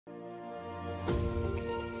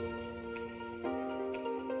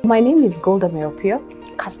My name is Golda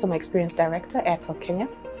Meopio, Customer Experience Director, Airtel Kenya.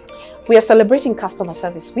 We are celebrating Customer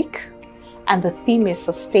Service Week, and the theme is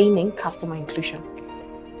Sustaining Customer Inclusion.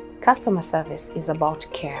 Customer service is about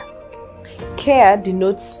care. Care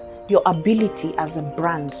denotes your ability as a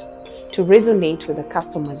brand to resonate with the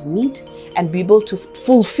customer's need and be able to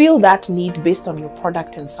fulfill that need based on your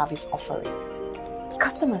product and service offering.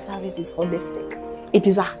 Customer service is holistic. It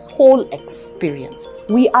is a whole experience.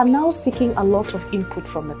 We are now seeking a lot of input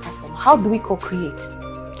from the customer. How do we co-create?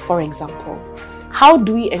 For example, how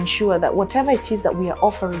do we ensure that whatever it is that we are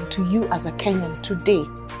offering to you as a Kenyan today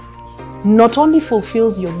not only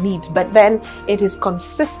fulfills your need, but then it is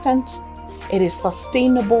consistent, it is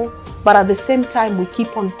sustainable, but at the same time we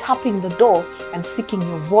keep on tapping the door and seeking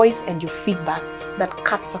your voice and your feedback that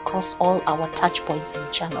cuts across all our touch points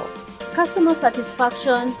and channels. Customer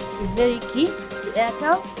satisfaction is very key to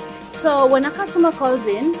Airtel. So when a customer calls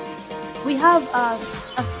in, we have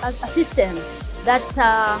a system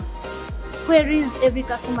that queries every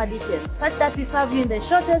customer detail such that we serve you in the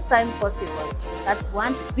shortest time possible. That's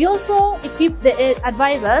one. We also equip the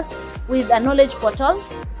advisors with a knowledge portal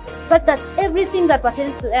such that everything that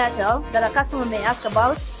pertains to Airtel that a customer may ask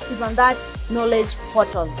about is on that knowledge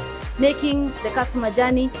portal, making the customer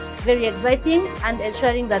journey very exciting and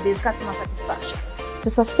ensuring that there is customer satisfaction. To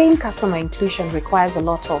sustain customer inclusion requires a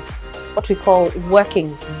lot of what we call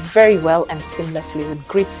working very well and seamlessly with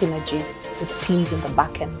great synergies with teams in the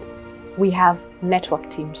back end. We have network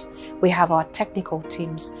teams, we have our technical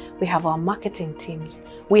teams, we have our marketing teams.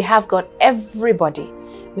 We have got everybody,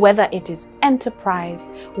 whether it is enterprise,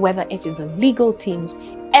 whether it is a legal teams,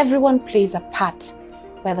 everyone plays a part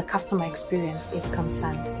where the customer experience is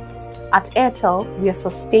concerned. At Airtel, we are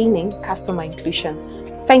sustaining customer inclusion.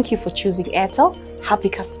 Thank you for choosing Airtel. Happy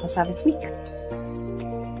Customer Service Week.